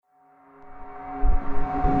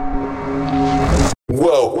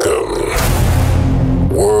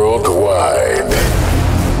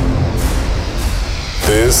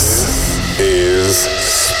This is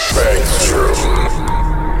Spectrum.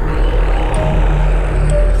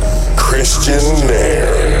 Christian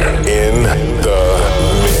Nairn in the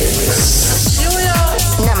mix.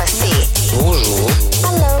 Namaste. Bonjour.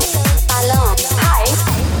 Hello. Hello. Hi.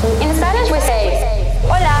 In Spanish we say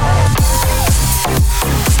hola.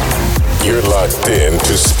 You're locked in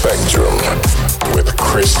to Spectrum with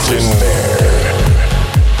Christian Nairn.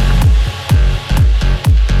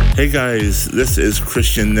 Hey guys, this is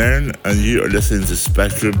Christian Nairn and you are listening to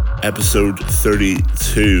Spectrum episode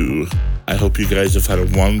 32. I hope you guys have had a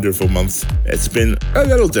wonderful month. It's been a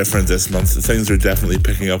little different this month. Things are definitely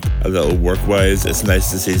picking up a little work-wise. It's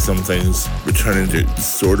nice to see some things returning to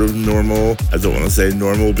sort of normal. I don't want to say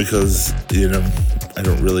normal because, I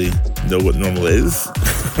don't really know what normal is.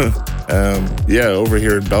 Over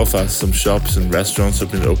here in Belfast, some shops and restaurants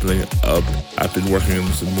have been opening up. I've been working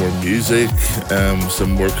on some more music,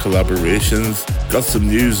 some more collaborations. Got some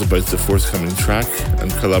news about the forthcoming track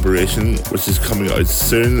and collaboration, which is coming out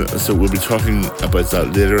soon. So we'll be talking about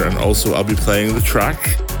that later, and also I'll be playing the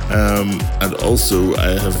track. And also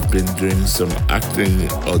I have been doing some acting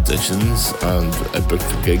auditions and I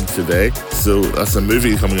booked a gig today. So that's a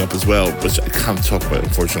movie coming up as well, which I can't talk about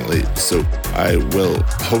unfortunately. So I will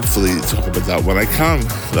hopefully talk about that when I can.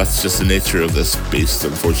 That's just the nature of this beast,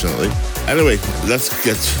 unfortunately. Anyway, let's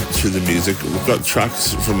get to the music. We've got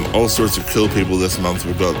tracks from all sorts of cool people this month.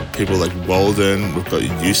 We've got people like Walden, we've got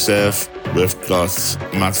Yusef, we've got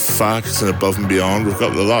Matt Fax and Above and Beyond. We've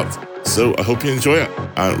got a lot. So I hope you enjoy it.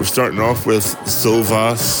 And we're starting off with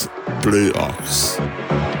Solvas Blue Ox.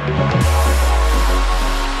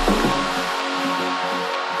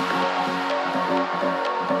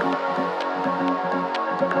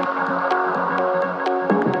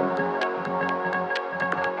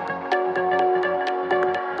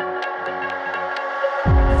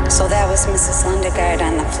 So that was Mrs. Lundegaard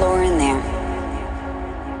on the floor in there.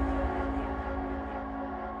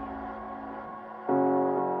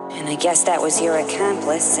 And I guess that was your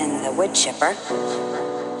accomplice in the wood chipper.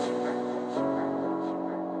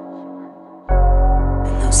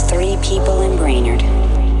 And those 3 people in Brainerd.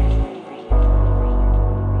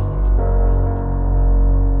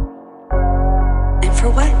 And for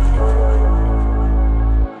what?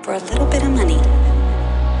 For a little bit of money.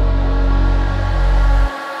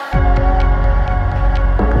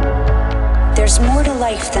 There's more to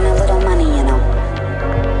life than a little money, you know.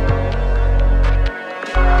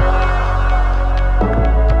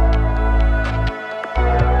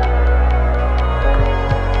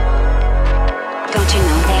 Don't you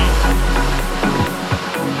know that?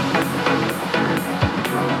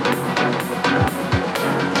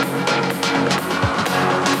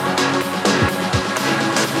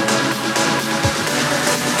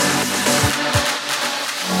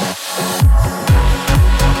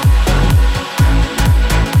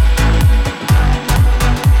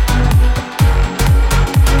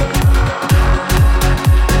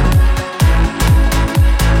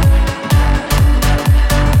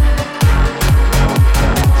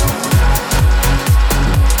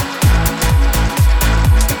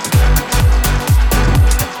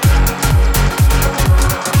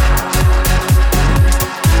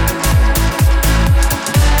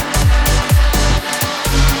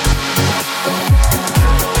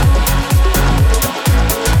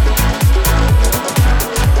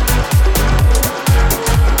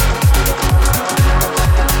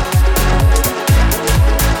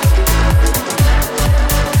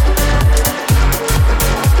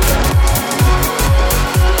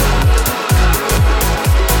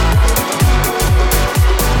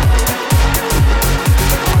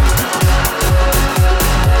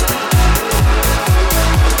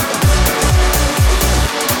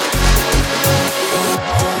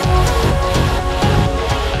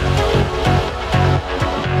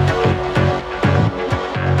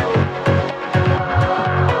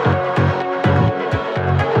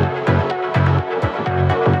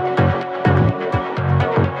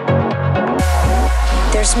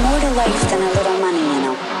 There's more to life than a little money, you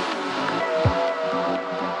know.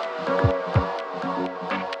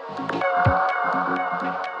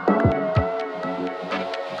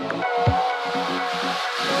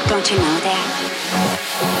 Don't you know that?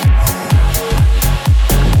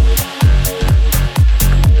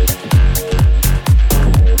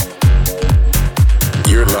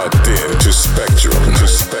 You're locked in to Spectrum, to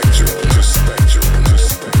Spectrum, to Spectrum, to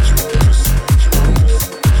Spectrum, to Spectrum.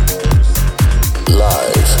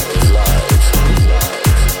 Live.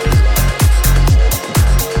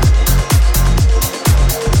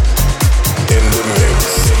 In the mix.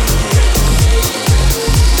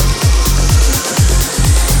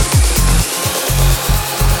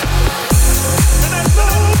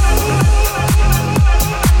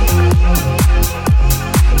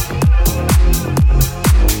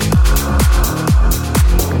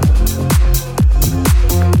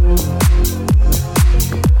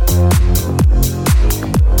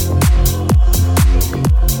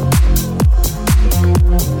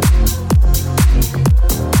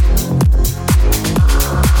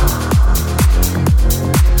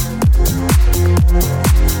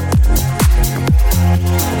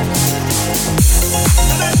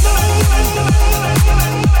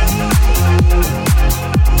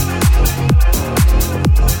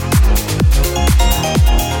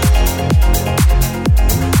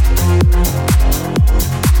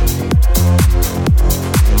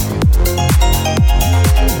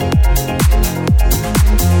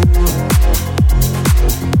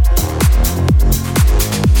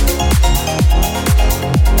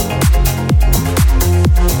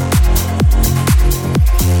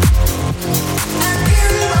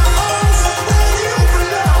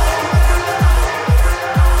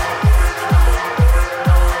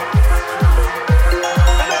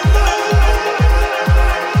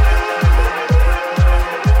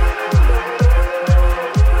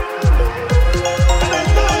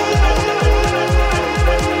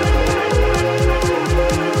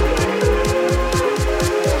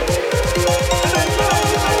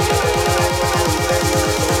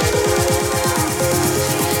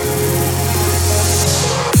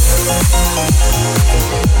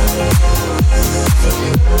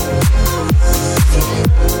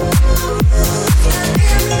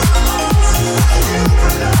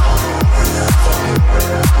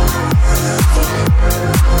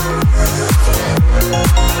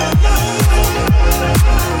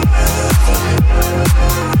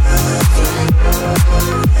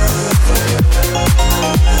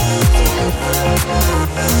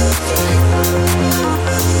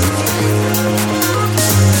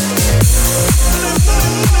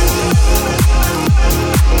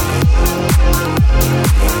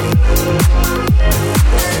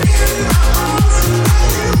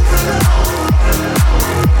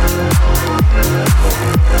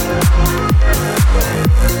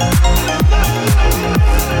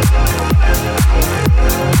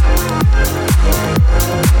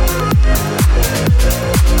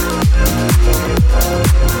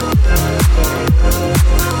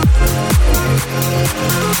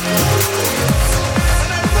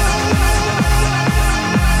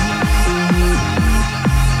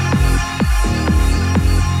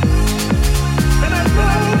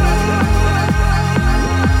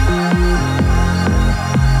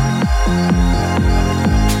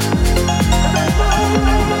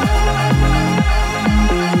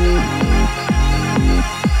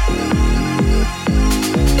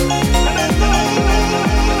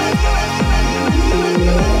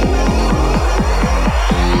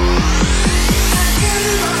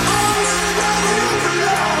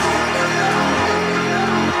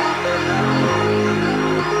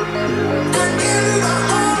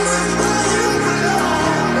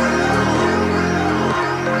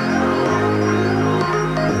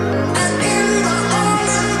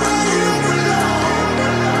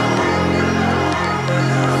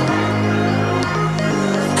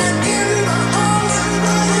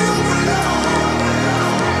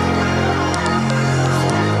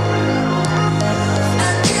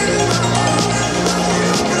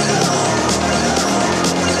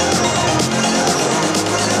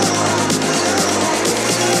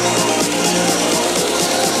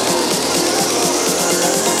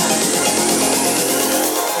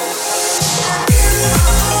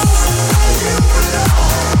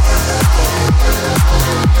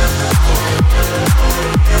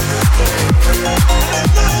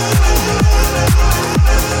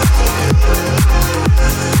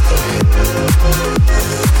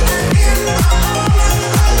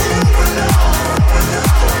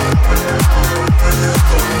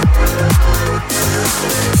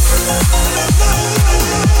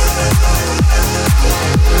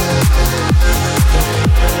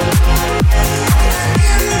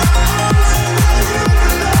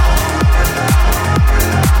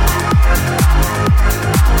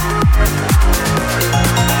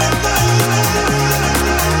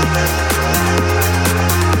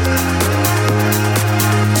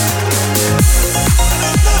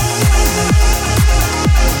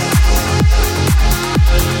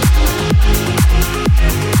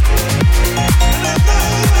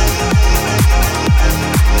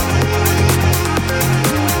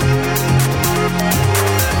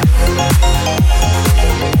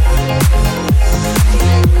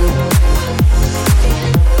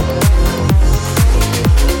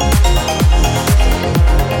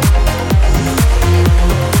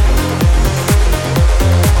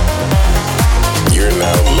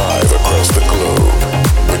 across the globe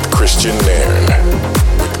with Christian Nairn.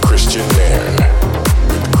 With Christian Nairn.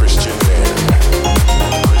 With Christian Nairn.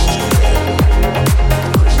 Christian Nairn.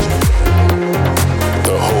 Christian Nairn.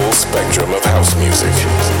 The whole spectrum of house music.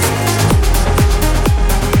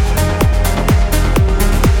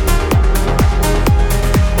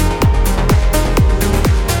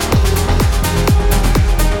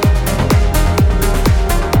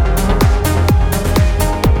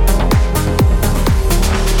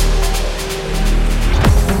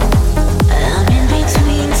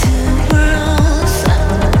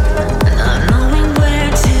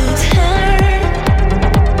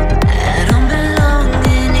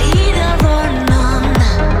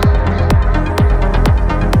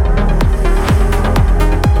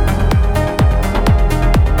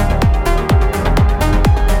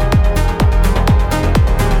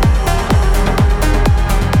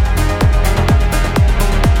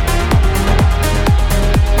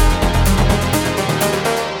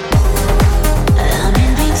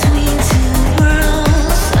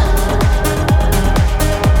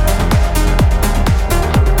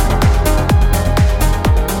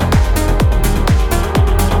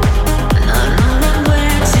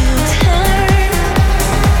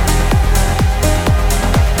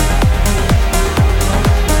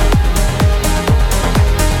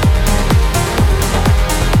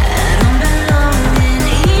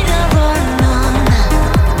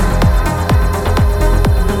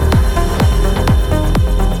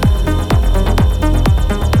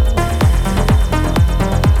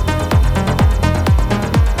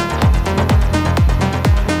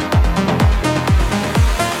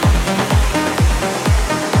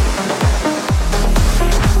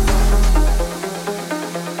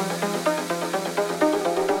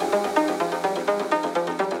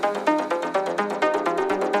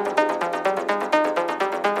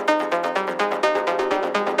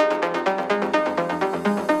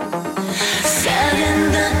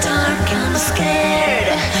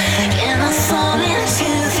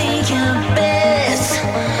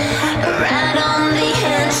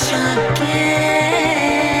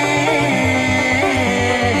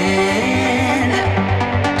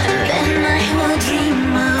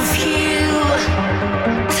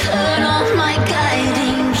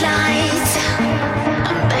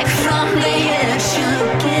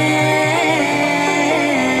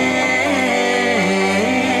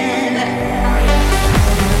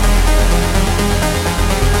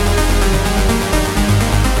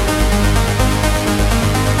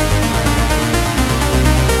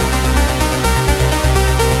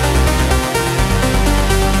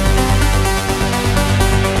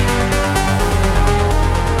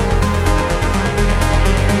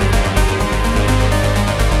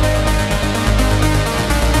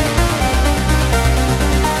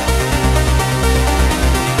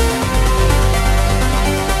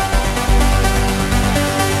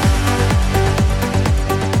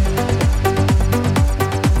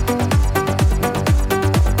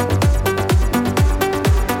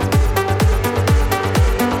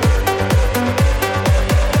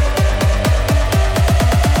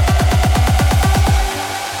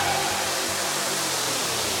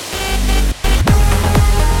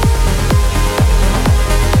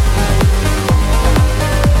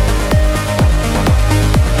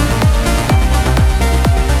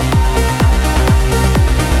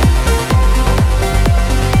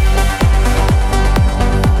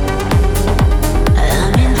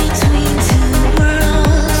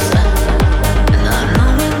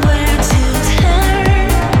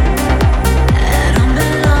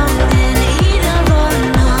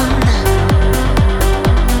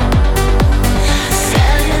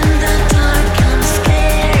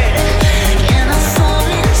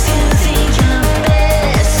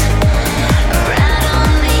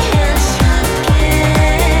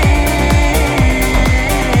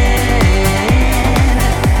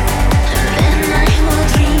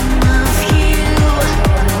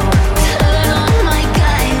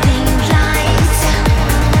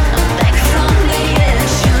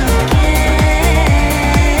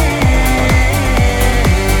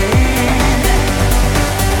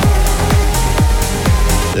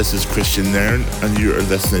 This is Christian Nairn, and you are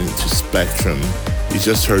listening to Spectrum. You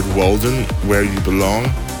just heard Walden, Where You Belong,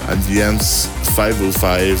 and Jens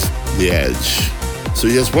 505, The Edge. So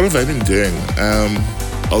yes, what have I been doing?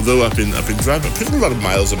 Although I've been driving, putting a lot of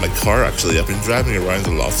miles in my car actually. I've been driving around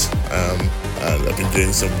a lot, and I've been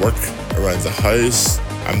doing some work around the house.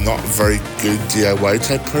 I'm not a very good DIY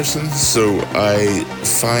type person, so I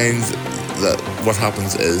find that what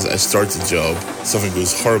happens is I start the job, something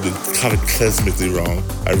goes horribly, cataclysmically wrong.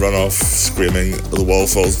 I run off screaming, the wall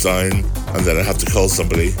falls down, and then I have to call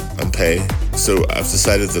somebody and pay. So I've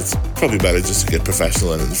decided that it's probably better just to get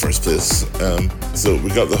professional in the first place. So we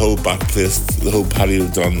got the whole back place, the whole patio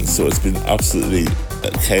done, so it's been absolutely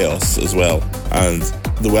chaos as well. And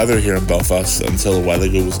the weather here in Belfast until a while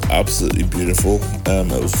ago was absolutely beautiful.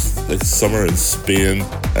 It was like summer in Spain.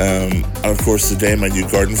 And of course, the day my new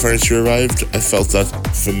garden furniture arrived, I felt that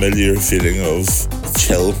familiar feeling of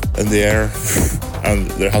chill in the air.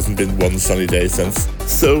 And there hasn't been one sunny day since.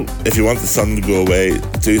 So if you want the sun to go away,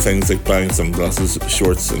 do things like buying sunglasses,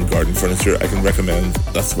 shorts and garden furniture. I can recommend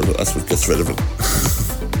that's what gets rid of it.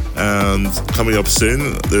 And coming up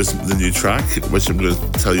soon, there's the new track, which I'm going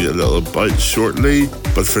to tell you a little about shortly.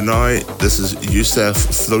 But for now, this is Yusef,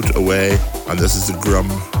 Float Away, and this is the Grum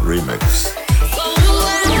remix.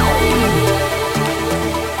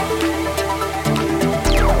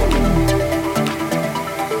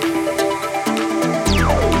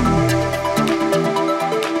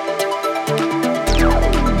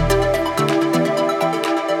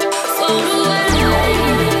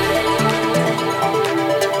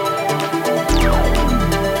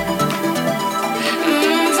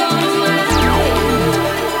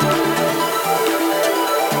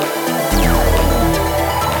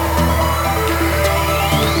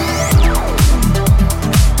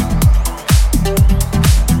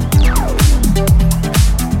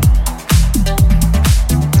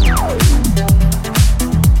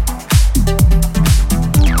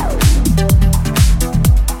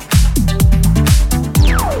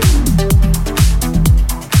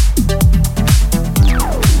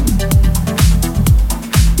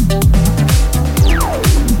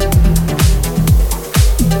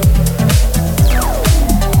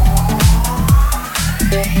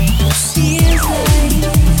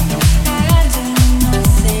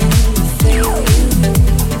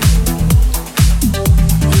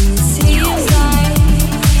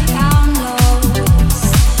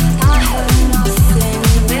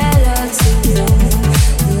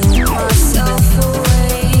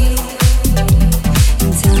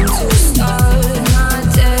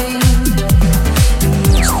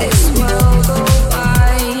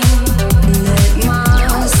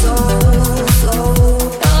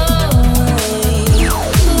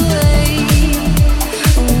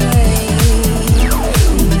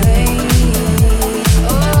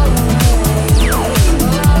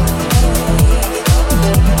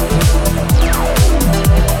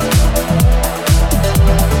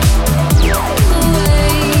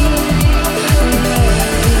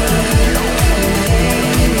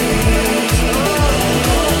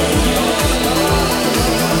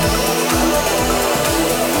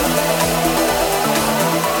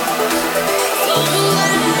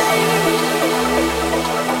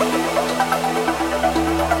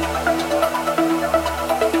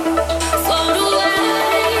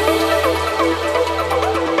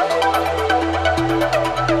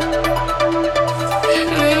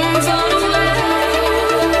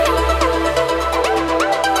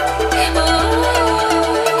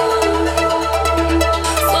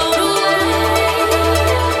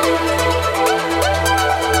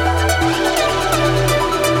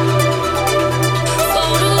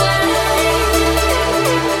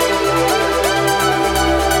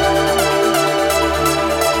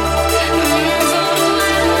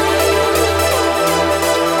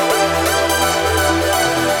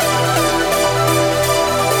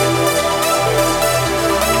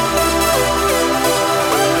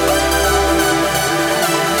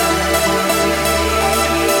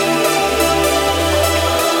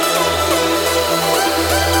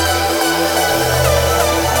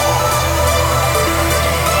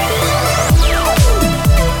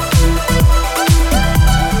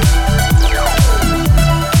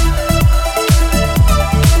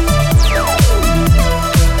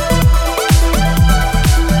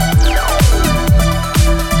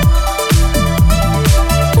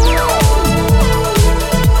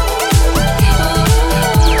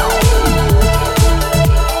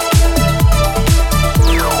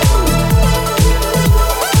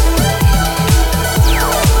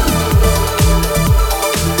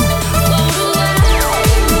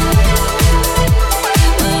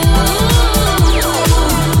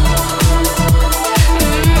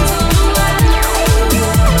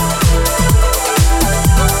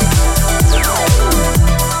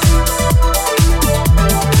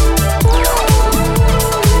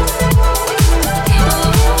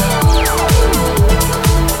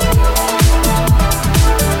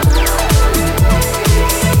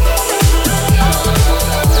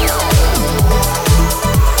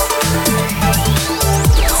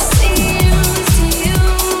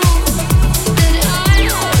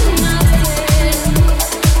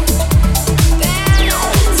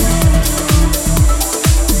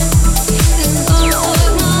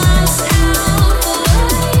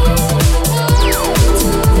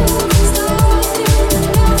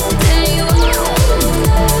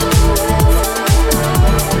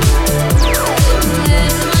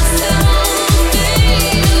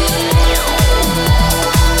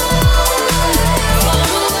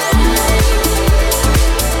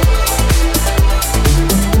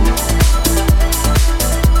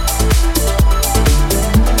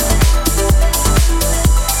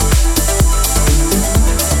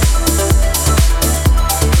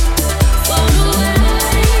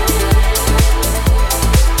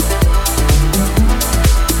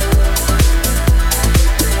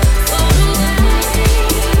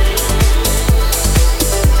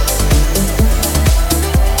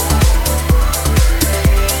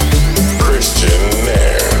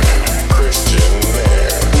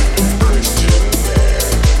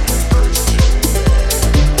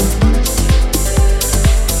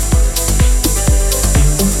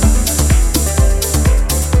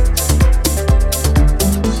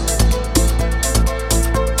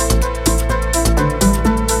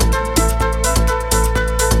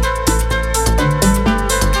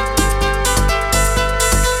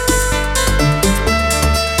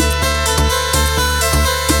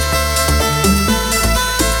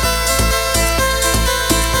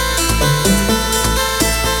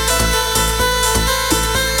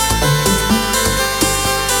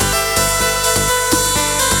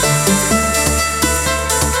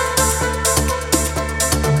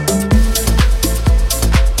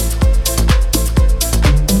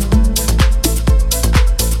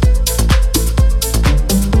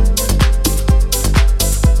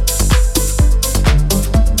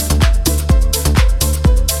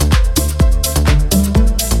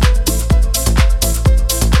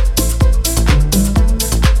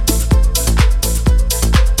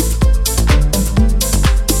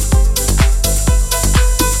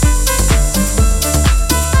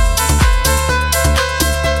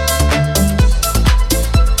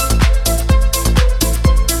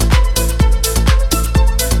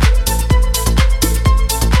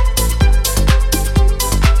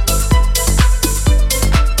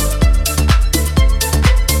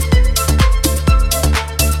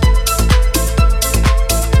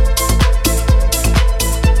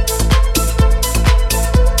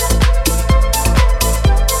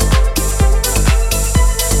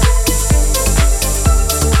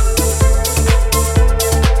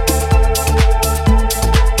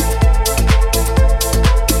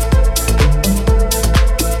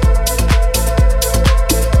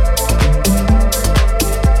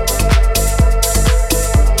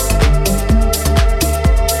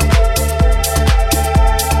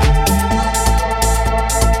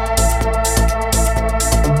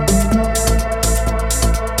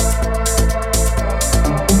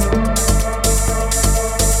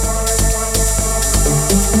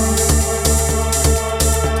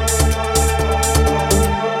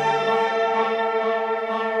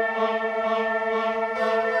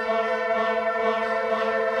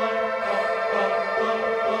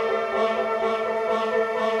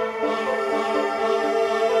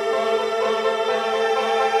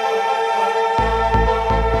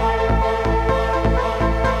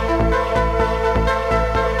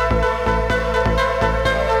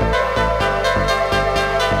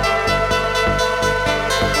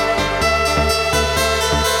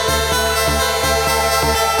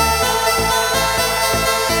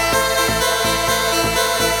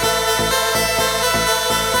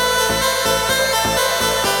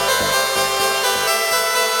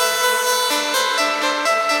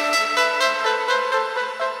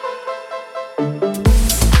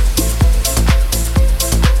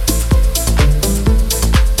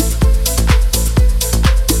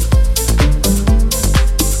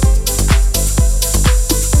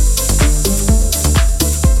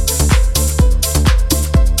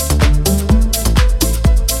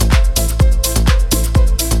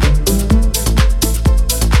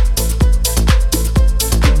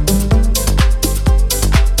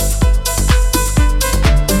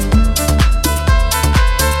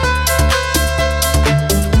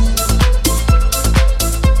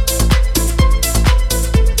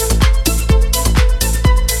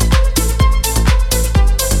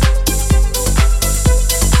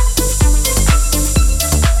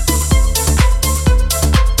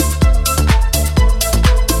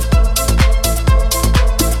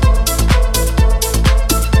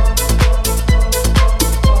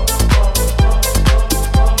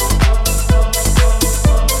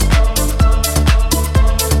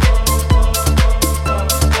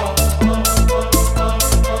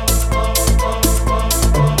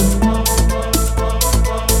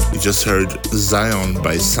 just heard Zion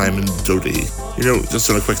by Simon Doty. You know, just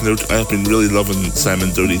on a quick note, I have been really loving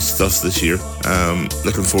Simon Doty's stuff this year.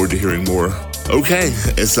 Looking forward to hearing more. Okay,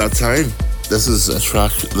 it's that time. This is a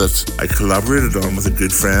track that I collaborated on with a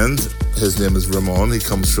good friend. His name is Ramon. He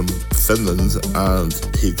comes from Finland and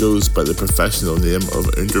he goes by the professional name of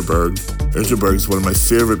Unterberg. Unterberg is one of my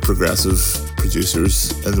favorite progressive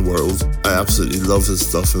producers in the world. I absolutely love his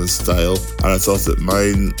stuff and his style, and I thought that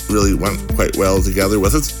mine really went quite well together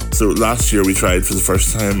with it. So last year we tried for the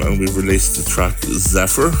first time and we released the track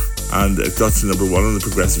Zephyr, and it got to number 1 on the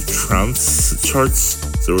progressive trance charts.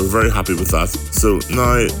 So we're very happy with that. So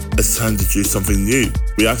now it's time to do something new.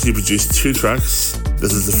 We actually produced 2 tracks.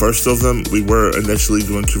 This is the first of them. We were initially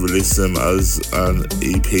going to release them as an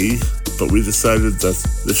EP, but we decided that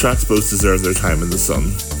the tracks both deserve their time in the sun,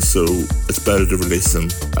 so it's better to release them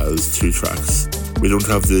as 2 tracks. We don't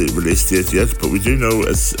have the release date yet, but we do know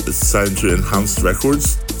it's signed to Enhanced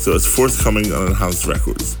Records, so it's forthcoming on Enhanced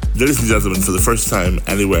Records. Ladies and gentlemen, for the first time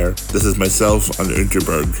anywhere, this is myself and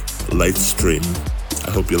Unterberg, Lightstream.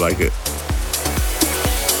 I hope you like it.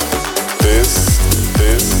 This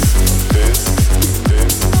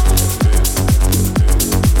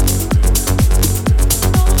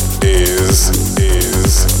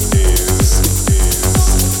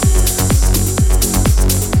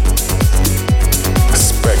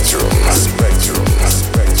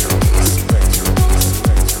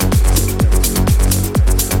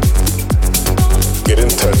Get in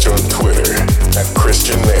touch on Twitter at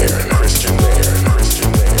Christian Nairn.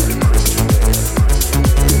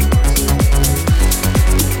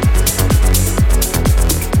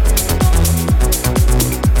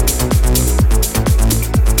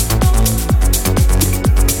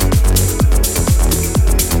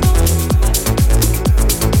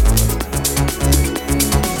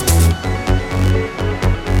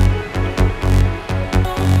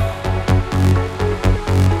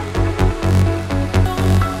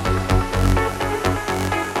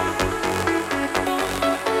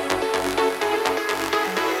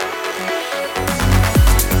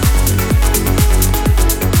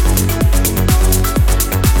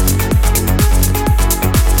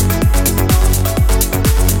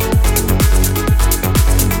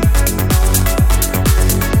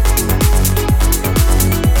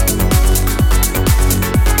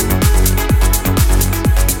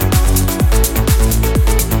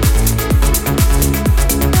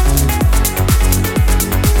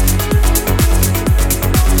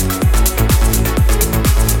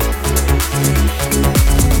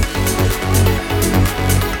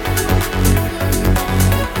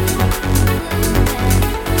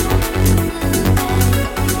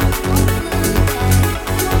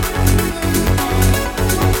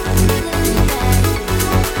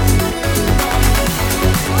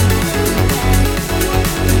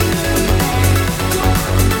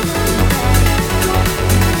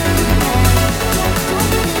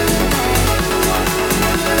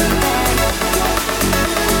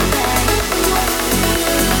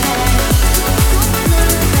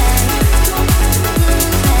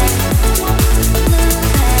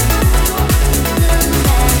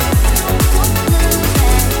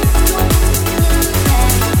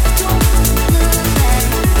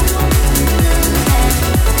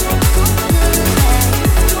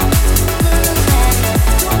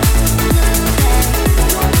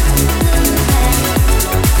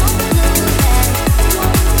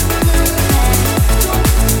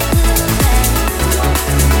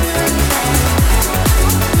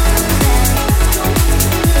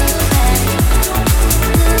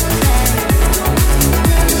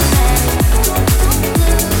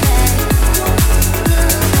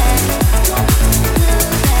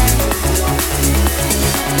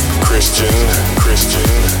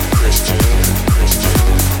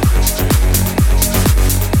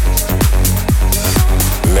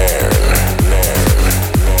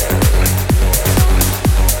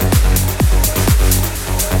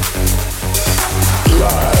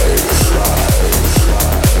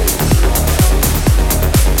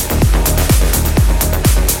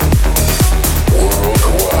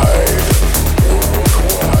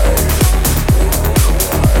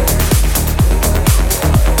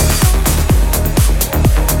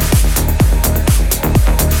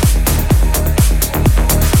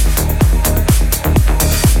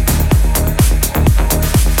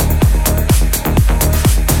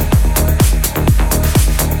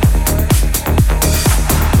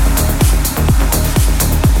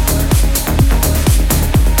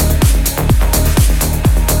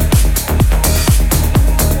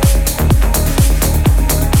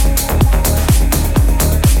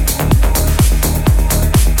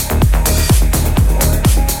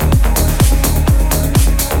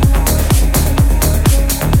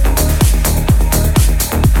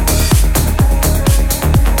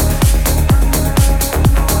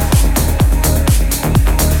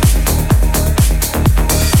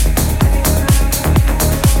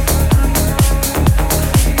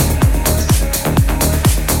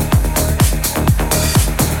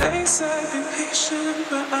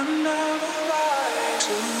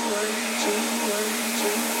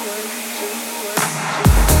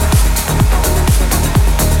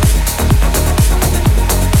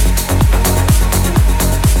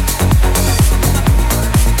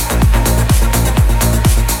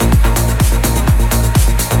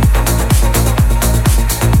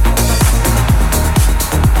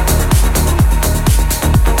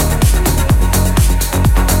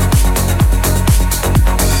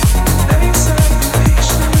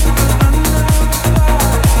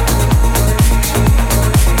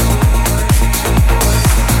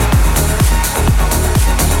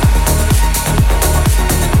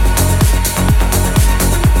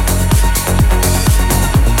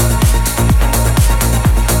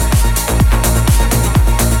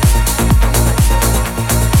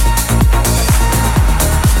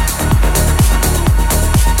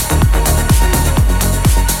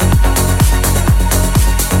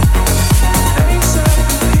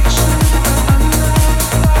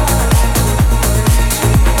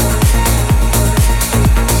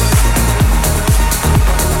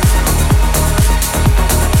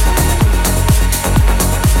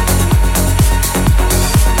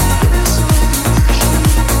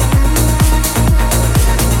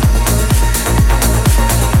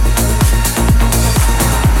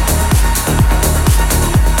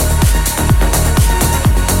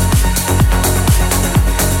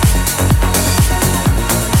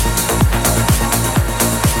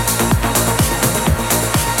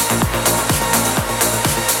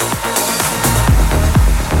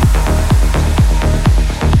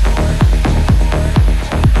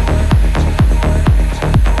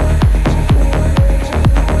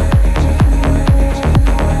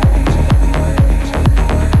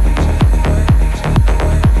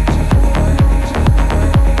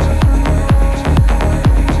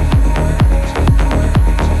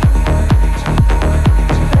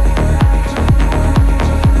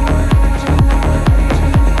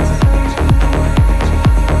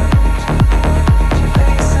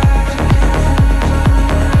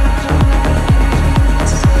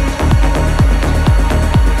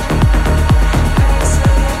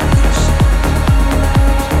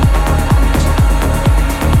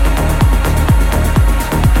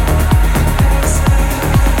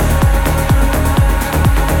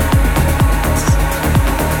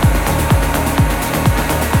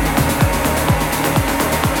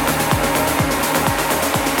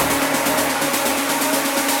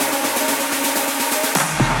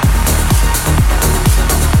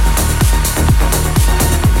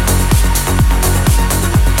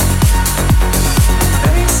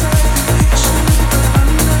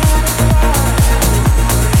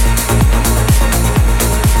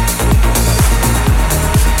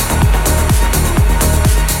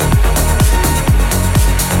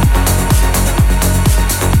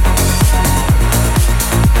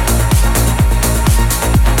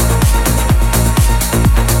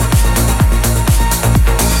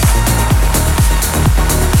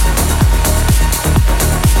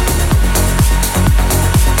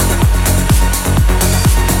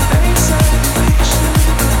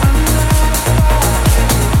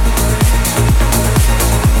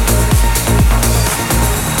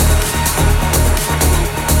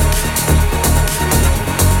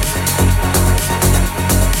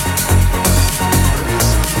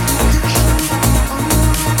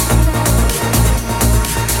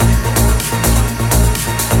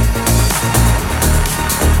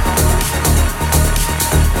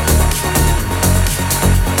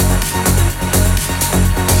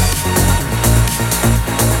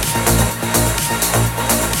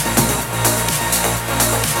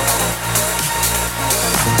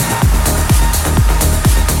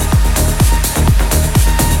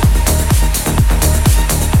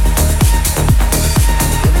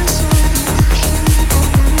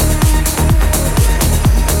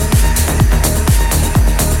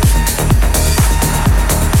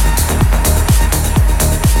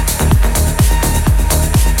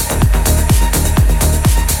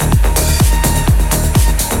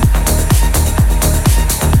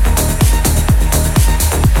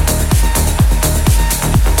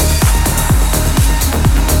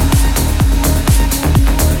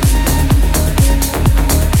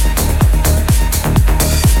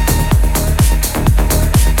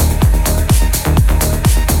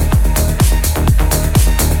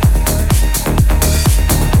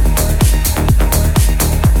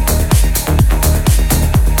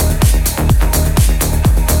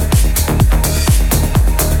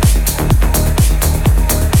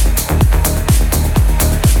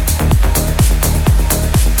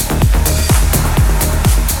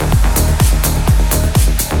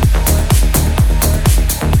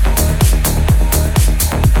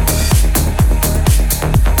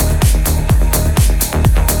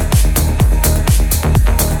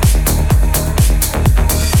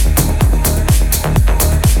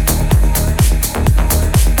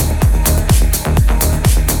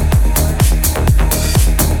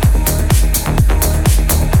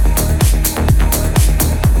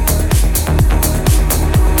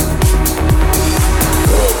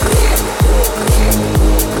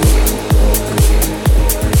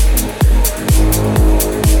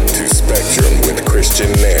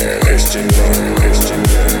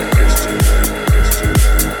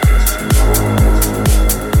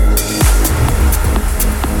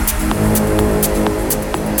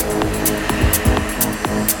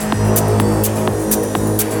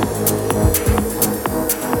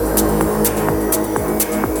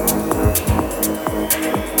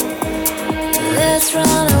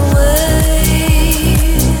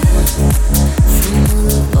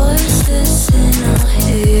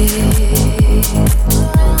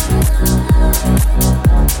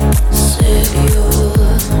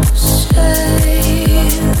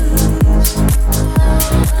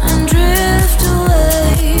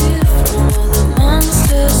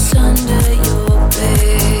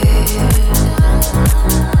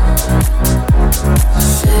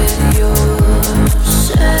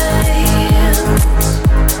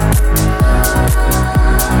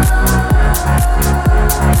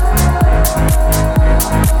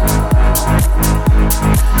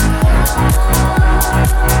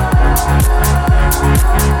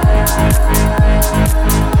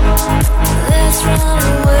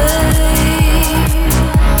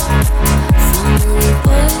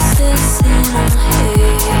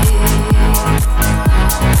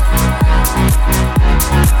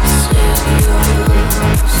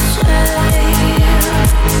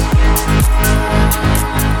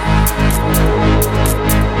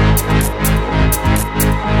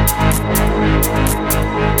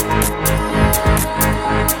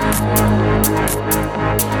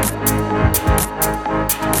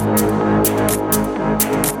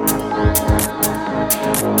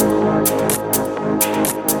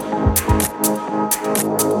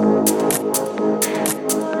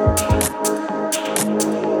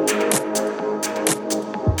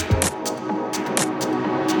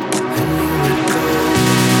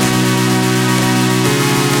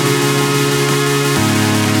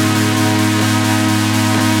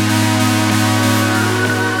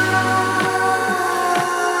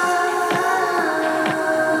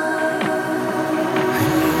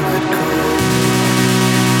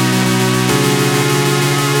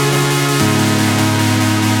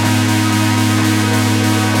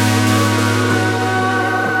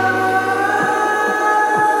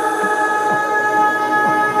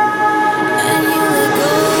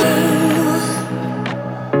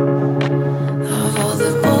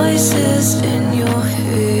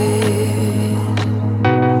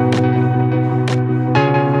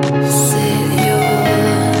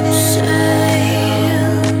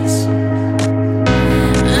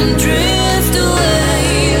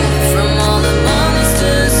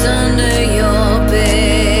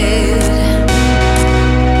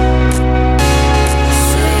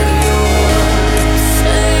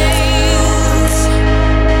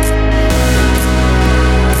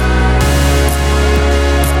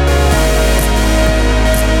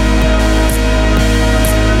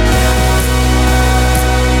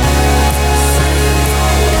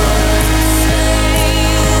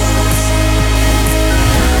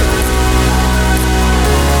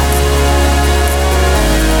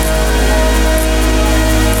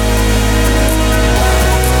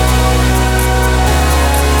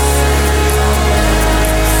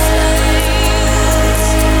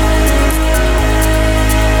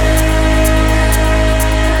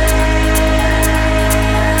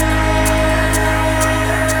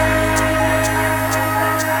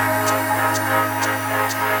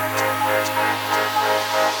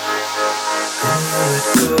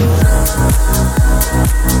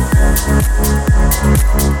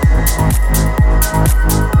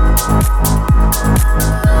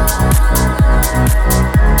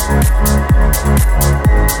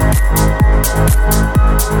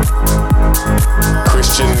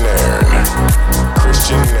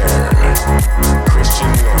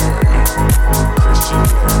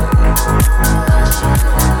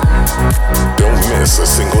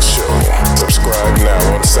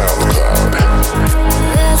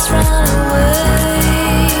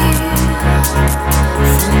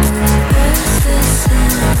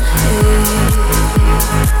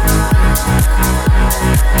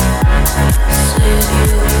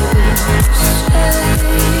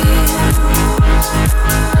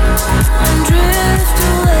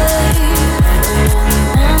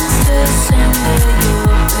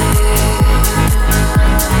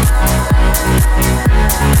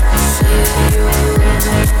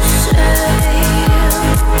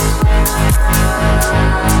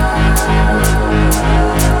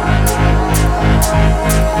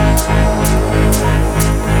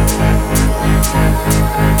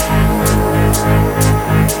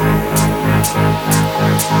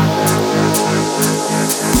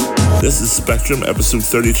 Spectrum, episode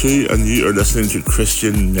 32, and you are listening to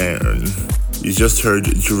Christian Nairn. You just heard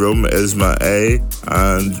Jerome Isma A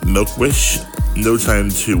and Milkwish, No Time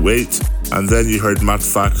to Wait, and then you heard Matt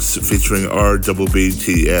Fax featuring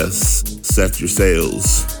RBBTS, Set Your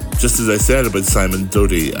Sails. Just as I said about Simon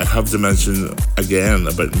Doty, I have to mention again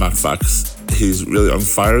about Matt Fax. He's really on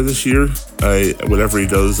fire this year. Whatever he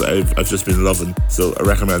does, I've just been loving. So I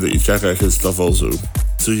recommend that you check out his stuff also.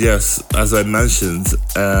 So yes, as I mentioned,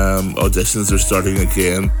 auditions are starting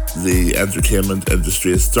again. The entertainment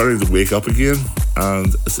industry is starting to wake up again,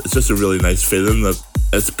 and it's just a really nice feeling that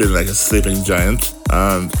it's been like a sleeping giant.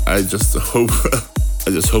 And I just hope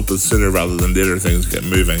that sooner rather than later things get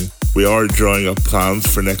moving. We are drawing up plans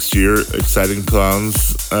for next year, exciting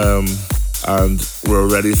plans. And we're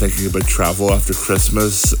already thinking about travel after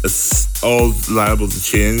Christmas. It's all liable to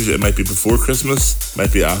change. It might be before Christmas,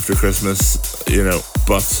 might be after Christmas,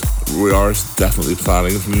 but we are definitely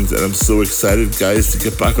planning things, and I'm so excited, guys, to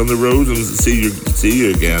get back on the road and see you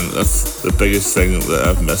again. That's the biggest thing that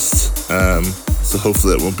I've missed. So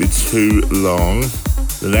hopefully it won't be too long.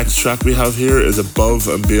 The next track we have here is Above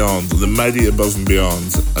and Beyond, the mighty Above and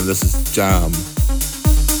Beyond, and this is Jam.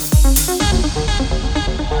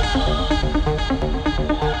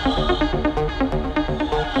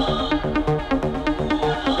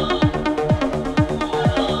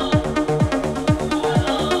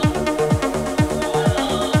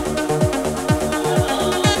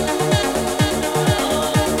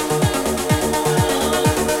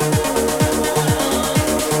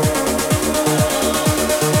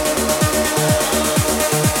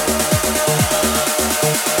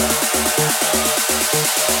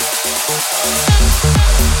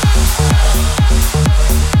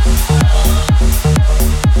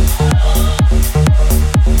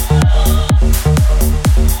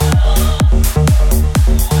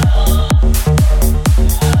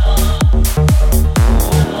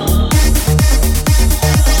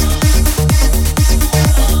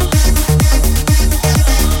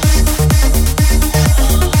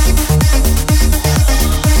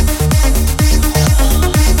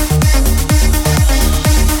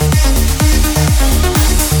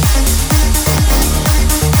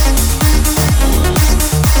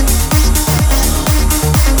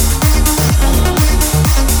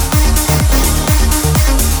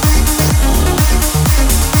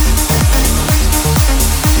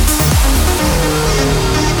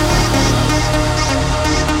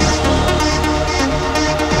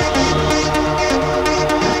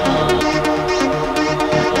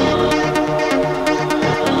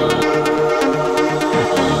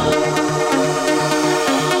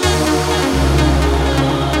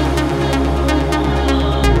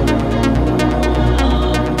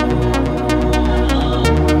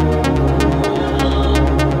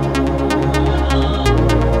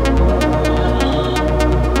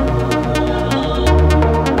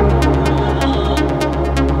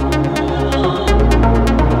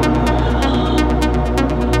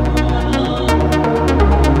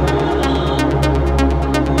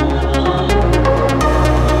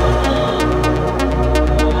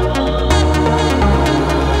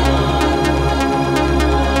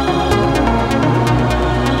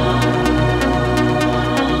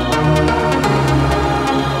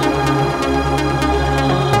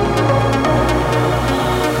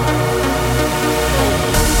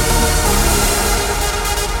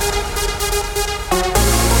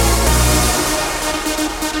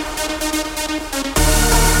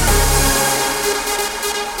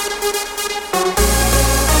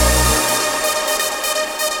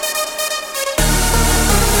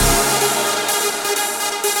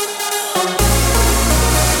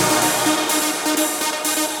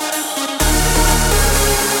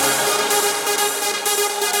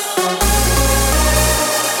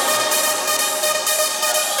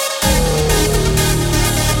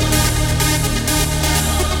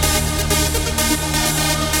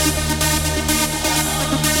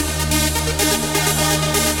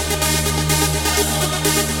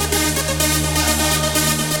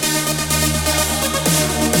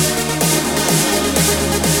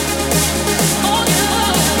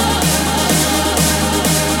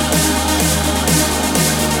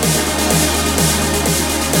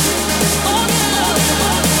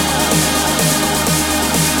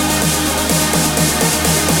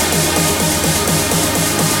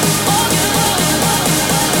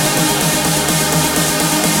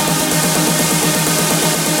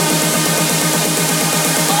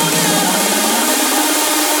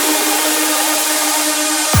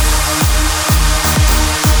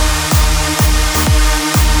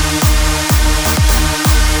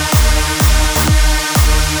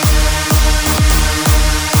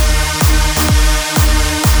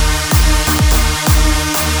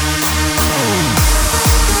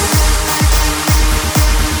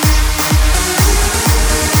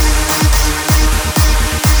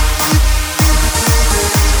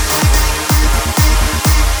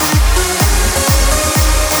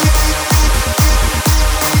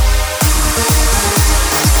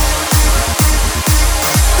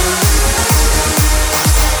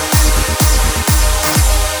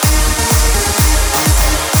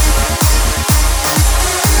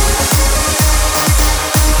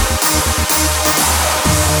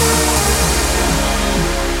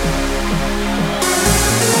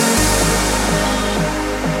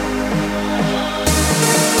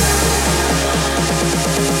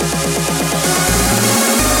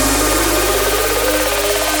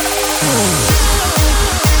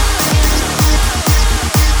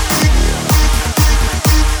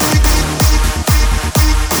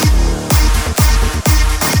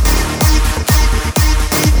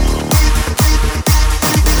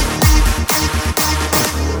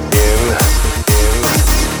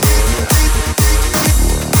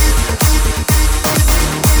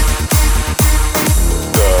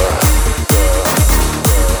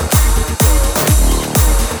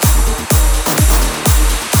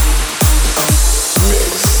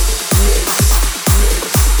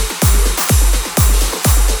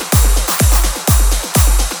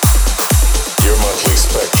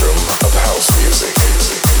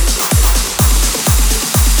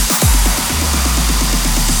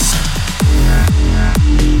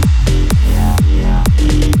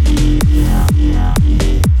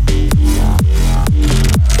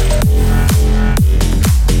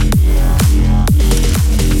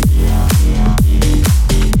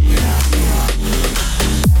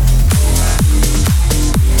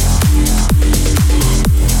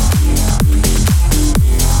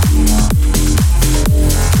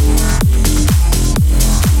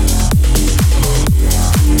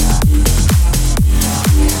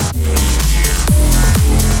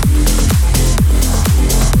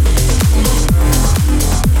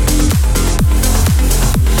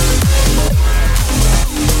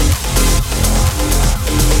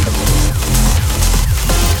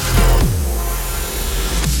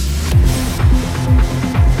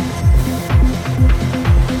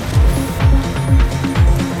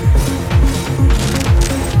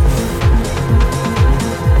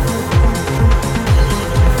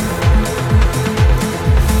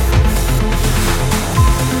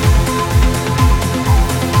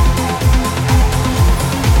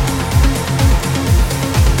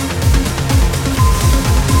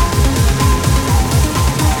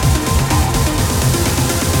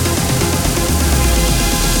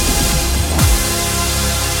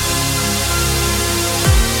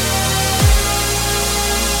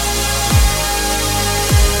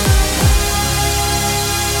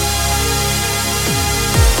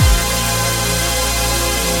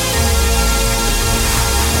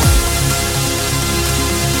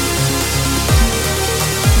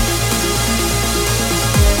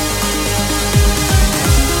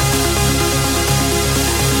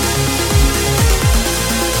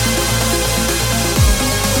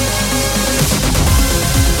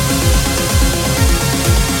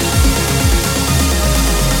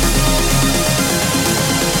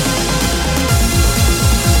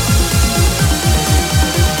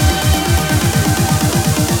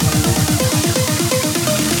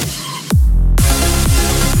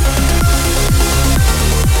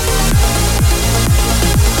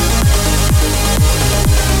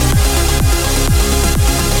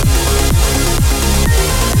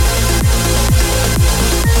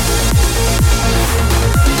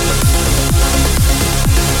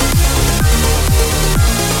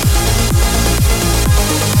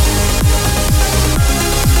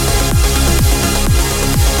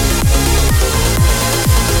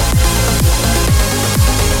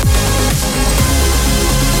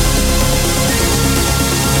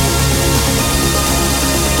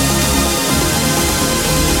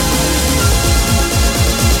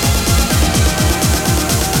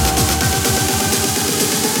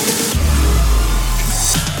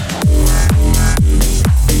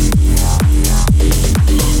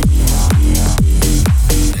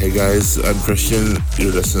 guys, I'm Christian,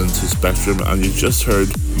 you're listening to Spectrum, and you just heard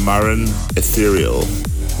Marin Ethereal.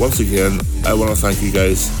 Once again, I want to thank you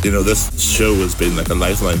guys. You know, this show has been like a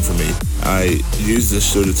lifeline for me. I use this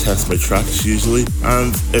show to test my tracks usually,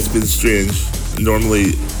 and it's been strange.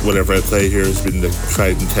 Normally, whatever I play here has been like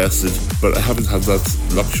tried and tested, but I haven't had that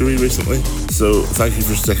luxury recently. So thank you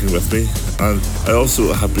for sticking with me. And I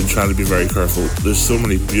also have been trying to be very careful. There's so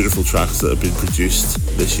many beautiful tracks that have been produced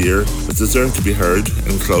this year that deserve to be heard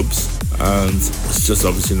in clubs, and it's just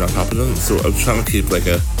obviously not happening. So I'm trying to keep like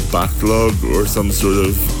a backlog or some sort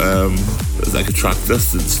of like a track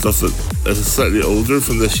list and stuff that is slightly older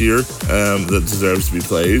from this year that deserves to be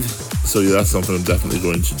played. So yeah, that's something I'm definitely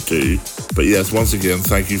going to do. But yes, once again,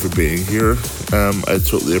 thank you for being here. I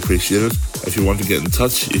totally appreciate it. If you want to get in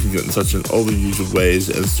touch, you can get in touch in all the usual ways: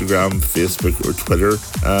 Instagram, Facebook, or Twitter.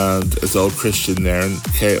 And it's all Christian Nairn,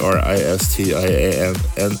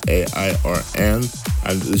 KRISTIANNAIRN.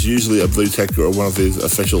 And there's usually a blue tick or one of these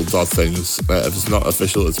official dot things. If it's not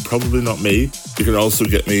official, it's probably not me. You can also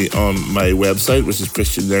get me on my website, which is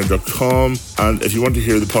christiannairn.com. And if you want to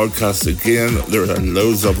hear the podcast again, there are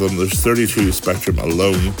loads of them. There's 32 Spectrum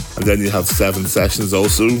alone. And then you have 7 sessions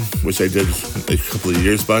also, which I did a couple of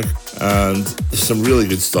years back. And there's some really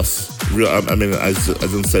good stuff. I mean, I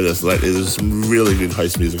don't say this lightly. There's some really good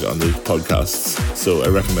house music on the podcasts. So I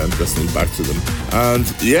recommend listening back to them.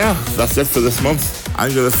 And yeah, that's it for this month.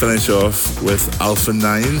 I'm going to finish off with Alpha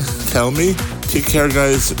 9, Tell Me. Take care,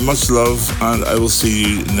 guys. Much love, and I will see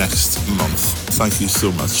you next month. Thank you so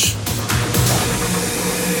much.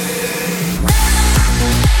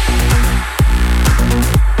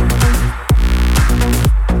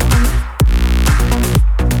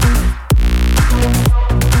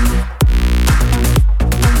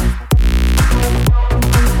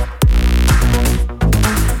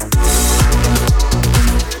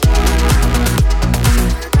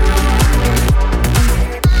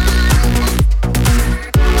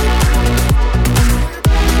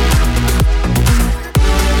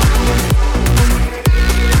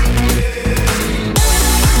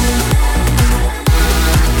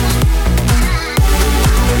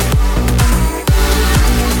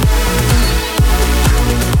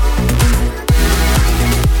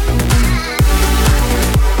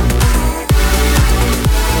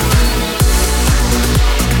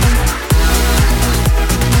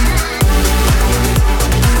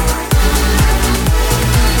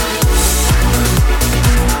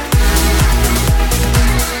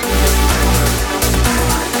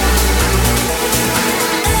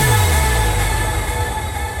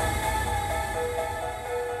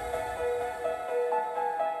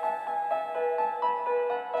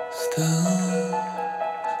 Still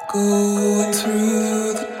going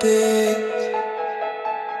through the days.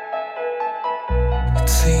 It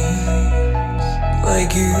seems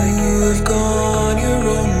like you have gone your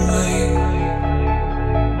own way,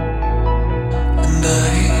 and I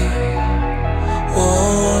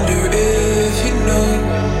wonder if you know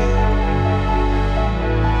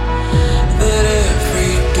that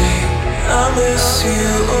every day I miss you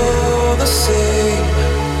all the same,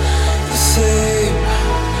 the same.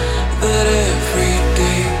 That every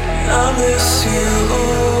day I miss you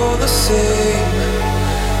all the same,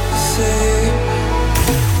 the same.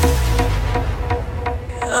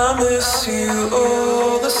 I miss you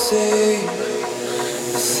all the same,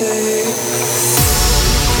 the same.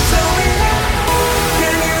 Tell me,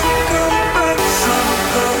 can you come back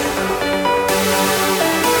somehow?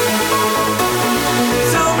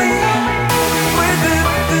 Tell me, where did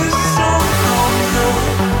this song come from?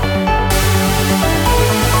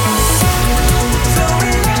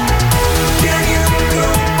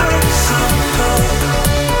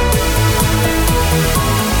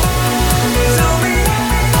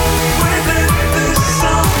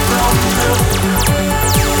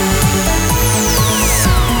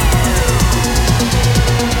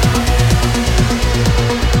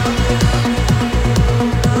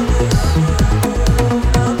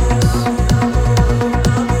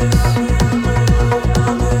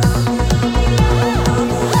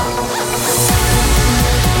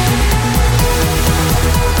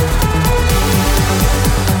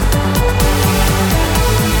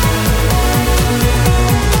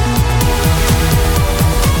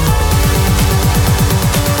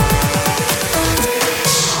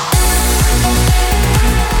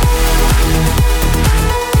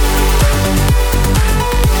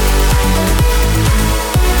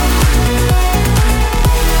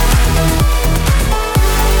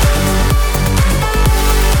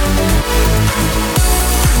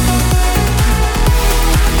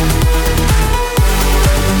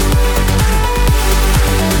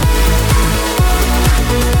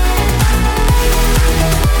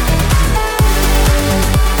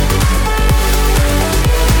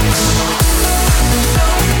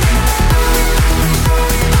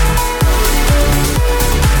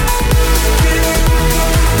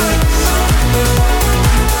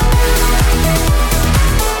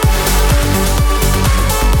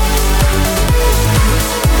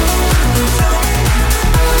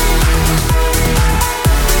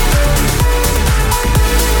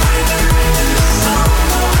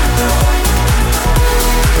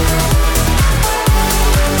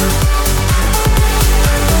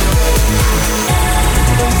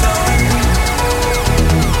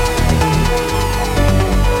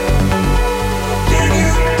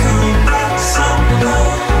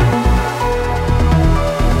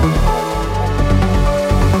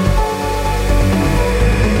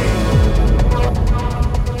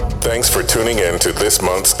 tuning in to this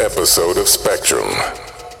month's episode of Spectrum.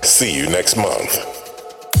 See you next month.